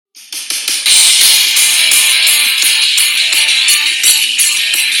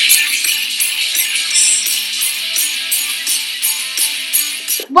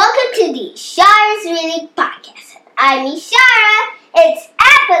to the Shara's Reading Podcast. I'm Ishara. It's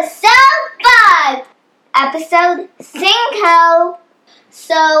episode 5. Episode 5.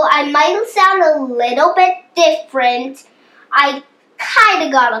 So I might sound a little bit different. I kind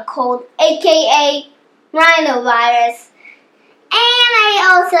of got a cold, aka rhinovirus. And I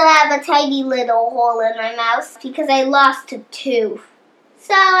also have a tiny little hole in my mouth because I lost a tooth.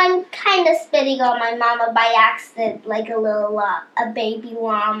 So I'm kind of spitting on my mama by accident like a baby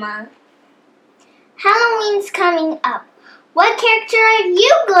llama. Halloween's coming up. What character are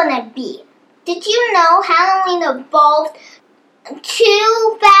you gonna be? Did you know Halloween evolved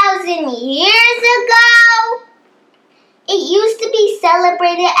 2,000 years ago? It used to be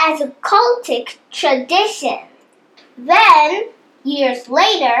celebrated as a cultic tradition. Then, years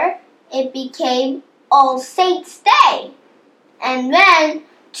later, it became All Saints' Day. And then,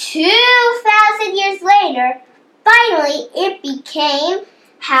 2,000 years later, finally it became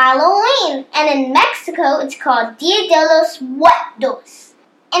Halloween. And in Mexico, it's called Dia de los Muertos.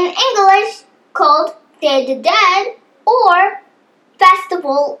 In English, called Day of the Dead or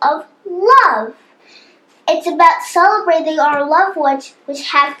Festival of Love. It's about celebrating our loved ones which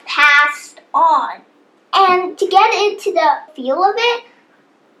have passed on. And to get into the feel of it,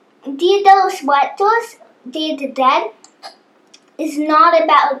 Dia de los Muertos, Day of the Dead, is not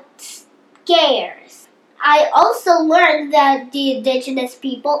about scares. I also learned that the indigenous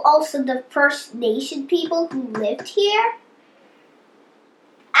people, also the First Nation people who lived here,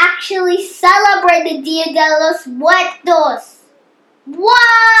 actually celebrated Dia de los Muertos. What?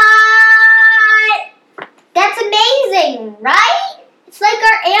 That's amazing, right? It's like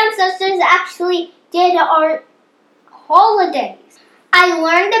our ancestors actually did our holidays. I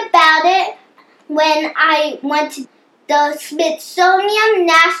learned about it when I went to the Smithsonian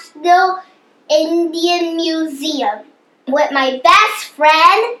National Indian Museum with my best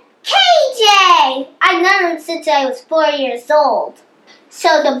friend, KJ. I've known him since I was 4 years old.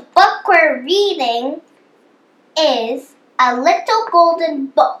 So the book we're reading is A Little Golden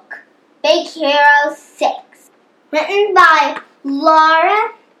Book, Big Hero 6, written by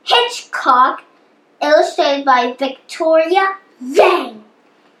Laura Hitchcock, illustrated by Victoria Yang.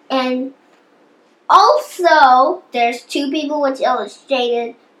 And also, there's 2 people which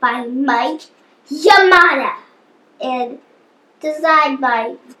illustrated by Mike Yamada and designed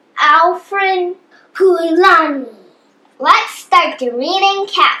by Alfred Puilani. Let's start the reading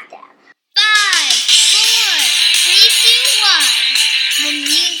countdown. 5, 4, 3, 2, 1. When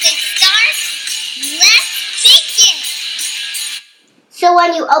music starts, let's begin. So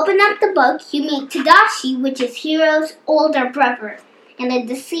when you open up the book, you meet Tadashi, which is Hiro's older brother. And in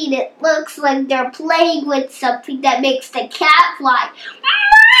the scene, it looks like they're playing with something that makes the cat fly.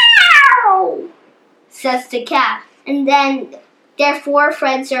 Meow! Says the cat. And then their 4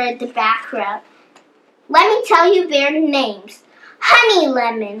 friends are in the background. Let me tell you their names. Honey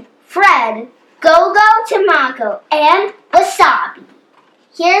Lemon, Fred, Go-Go Tamago, and Wasabi.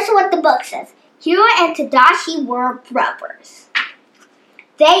 Here's what the book says. Hiro and Tadashi were brothers.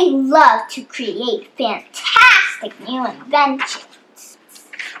 They loved to create fantastic new inventions.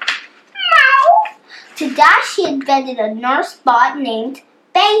 Tadashi invented a nurse bot named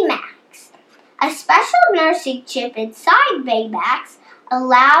Baymax. A special nursing chip inside Baymax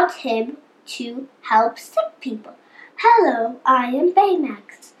allowed him to help sick people. Hello, I am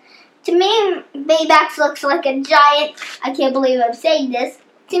Baymax. To me, Baymax looks like a giant, I can't believe I'm saying this.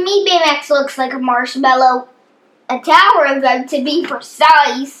 To me, Baymax looks like a marshmallow, a tower of them to be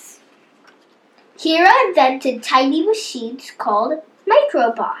precise. Hiro invented tiny machines called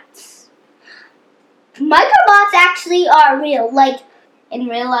microbots. Microbots actually are real, like in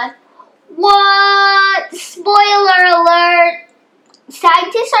real life. What? Spoiler alert!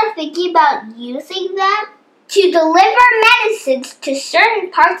 Scientists are thinking about using them to deliver medicines to certain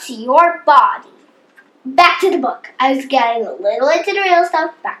parts of your body. Back to the book. I was getting a little into the real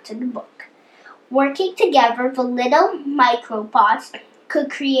stuff. Back to the book. Working together, the little microbots could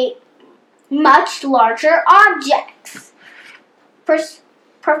create much larger objects.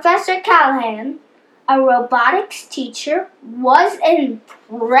 Professor Callahan, a robotics teacher, was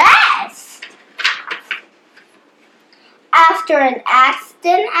impressed. After an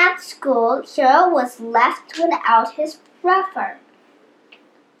accident at school, Hiro was left without his brother.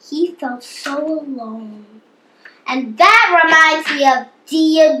 He felt so alone. And that reminds me of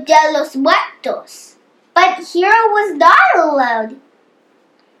Dia de los Muertos. But Hiro was not alone.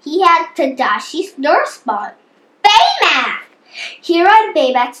 He had Tadashi's nurse bot, Baymax. Hiro and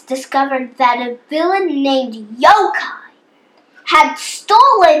Baymax discovered that a villain named Yokai had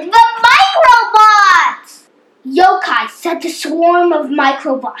stolen the microbots. Yokai sent a swarm of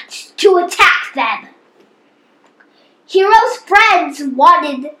microbots to attack them. Hero's friends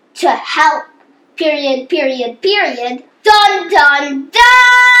wanted to help. ... Dun, dun,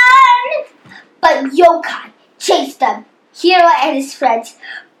 dun! But Yokai chased them. Hero and his friends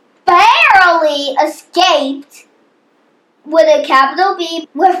barely escaped with a capital B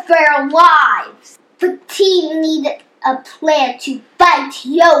with their lives. The team needed a plan to fight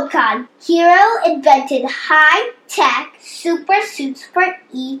Yokai. Hero invented high-tech super suits for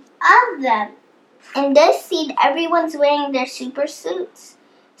each of them. In this scene, everyone's wearing their super suits.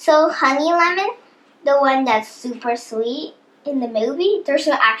 So Honey Lemon, the one that's super sweet in the movie, there's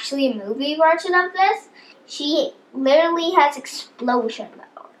not actually a movie version of this. She literally has explosion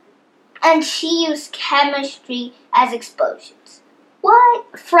power. And she used chemistry as explosions.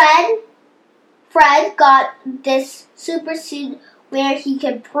 What? Fred got this super suit where he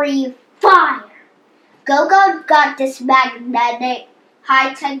could breathe fire. Go-Go got this magnetic,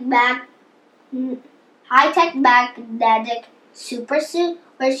 high-tech magnetic super suit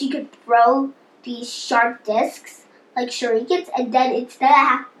where she could throw these sharp discs like shurikens, and then instead of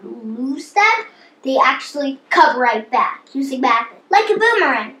having to lose them, they actually come right back using magnet, like a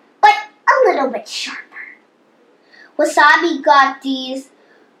boomerang, but a little bit sharper. Wasabi got these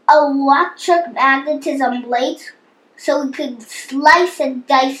electric magnetism blades so he could slice and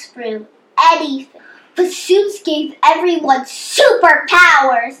dice through anything. The suits gave everyone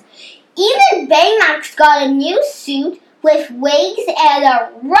superpowers. Even Baymax got a new suit with wings and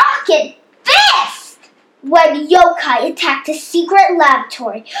a rocket fist. When Yokai attacked a secret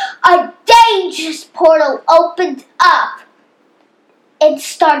laboratory, a dangerous portal opened up and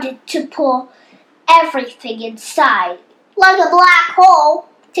started to pull everything inside. Like a black hole.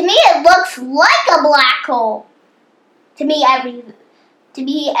 To me, it looks like a black hole. To me,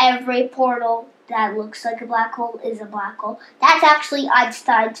 every portal that looks like a black hole is a black hole. That's actually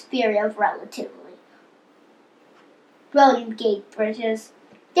Einstein's theory of relativity. Golden Gate bridges,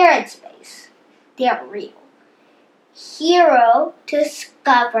 they're in space. They're real. Hero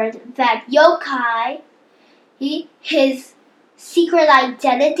discovered that Yokai, his secret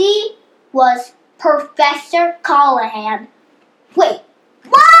identity was Professor Callahan. Wait,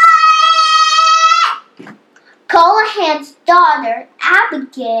 what? Callahan's daughter,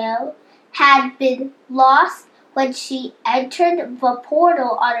 Abigail, had been lost when she entered the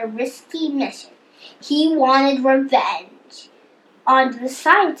portal on a risky mission. He wanted revenge on the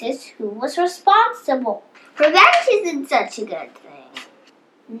scientist who was responsible. Revenge isn't such a good thing.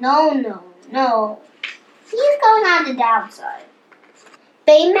 No. He's going on the downside.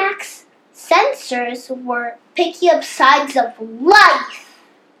 Baymax sensors were picking up signs of life.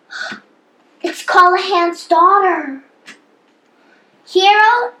 It's Callahan's daughter.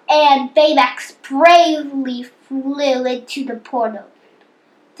 Hero and Baymax bravely flew into the portal.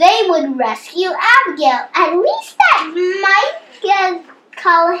 They would rescue Abigail. At least that might get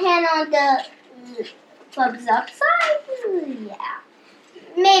Callahan on the thumbs up side. Yeah.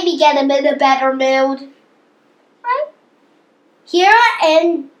 Maybe get him in a better mood. Right? Hero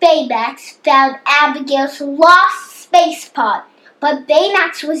and Baymax found Abigail's lost space pod, but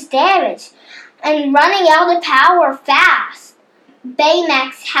Baymax was damaged and running out of power fast.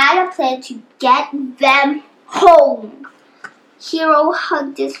 Baymax had a plan to get them home. Hero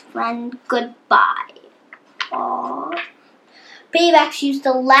hugged his friend goodbye. Aww. Baymax used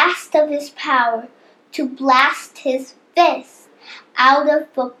the last of his power to blast his fist out of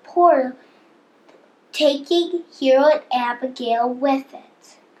the portal, taking Hero and Abigail with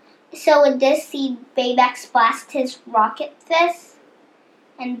it. So in this scene, Baymax blasts his rocket fist,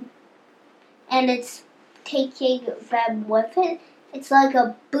 and it's taking them with it. It's like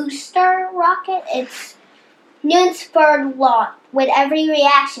a booster rocket. It's Newton's third law. With every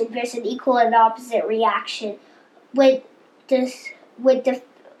reaction, there's an equal and opposite reaction. With the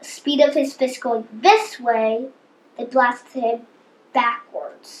speed of his fist going this way, it blasts him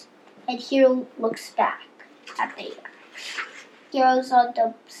backwards. And Hero looks back at Baymax. Hero's on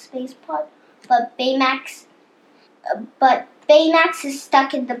the space pod, but Baymax is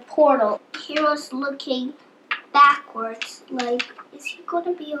stuck in the portal. Hero's looking backwards, like, is he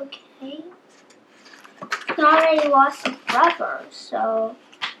gonna be okay? He already lost his brother, so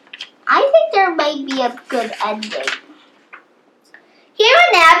I think there might be a good ending. Hero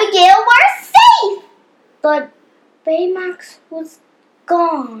and Abigail were safe, but Baymax was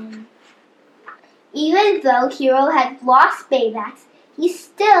gone. Even though Hero had lost Baymax, he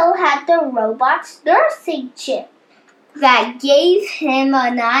still had the robot's nursing chip that gave him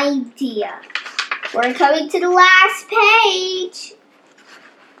an idea. We're coming to the last page.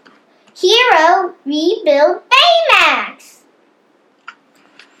 Hero rebuilt Baymax.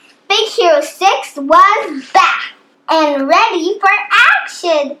 Big Hero 6 was back and ready for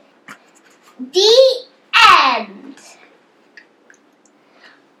action. The end.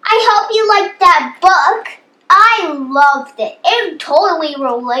 I hope you liked that book. I loved it. It totally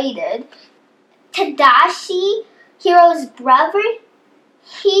related. Tadashi, Hero's brother,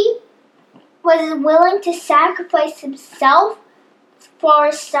 he was willing to sacrifice himself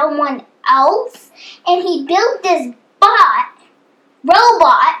for someone else, and he built this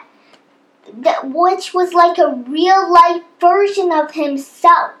robot, which was like a real-life version of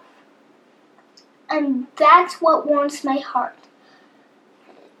himself. And that's what warms my heart.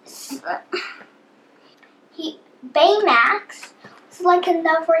 Baymax was like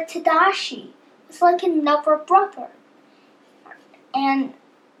another Tadashi. It was like another brother. And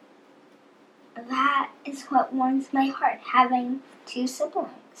that is what warms my heart, having two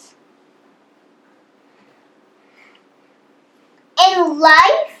siblings. In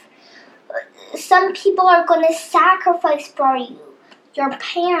life, some people are going to sacrifice for you, your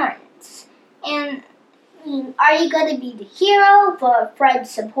parents. And are you going to be the hero, the friend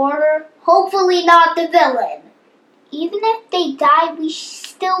supporter? Hopefully not the villain. Even if they die, we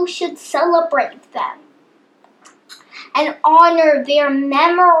still should celebrate them and honor their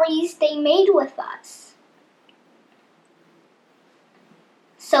memories they made with us.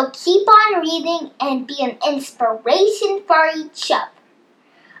 So keep on reading and be an inspiration for each other.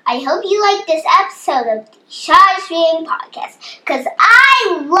 I hope you liked this episode of the Shaw's Reading Podcast, because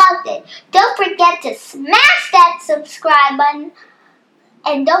I loved it. Don't forget to smash that subscribe button,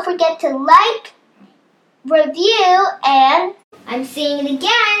 and don't forget to like, review, and I'm saying it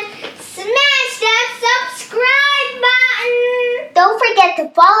again, smash that subscribe button! Don't forget to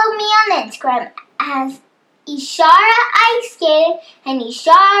follow me on Instagram as Ishara Ice Skating and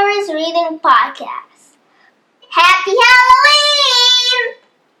Ishara's Reading Podcast. Happy Halloween!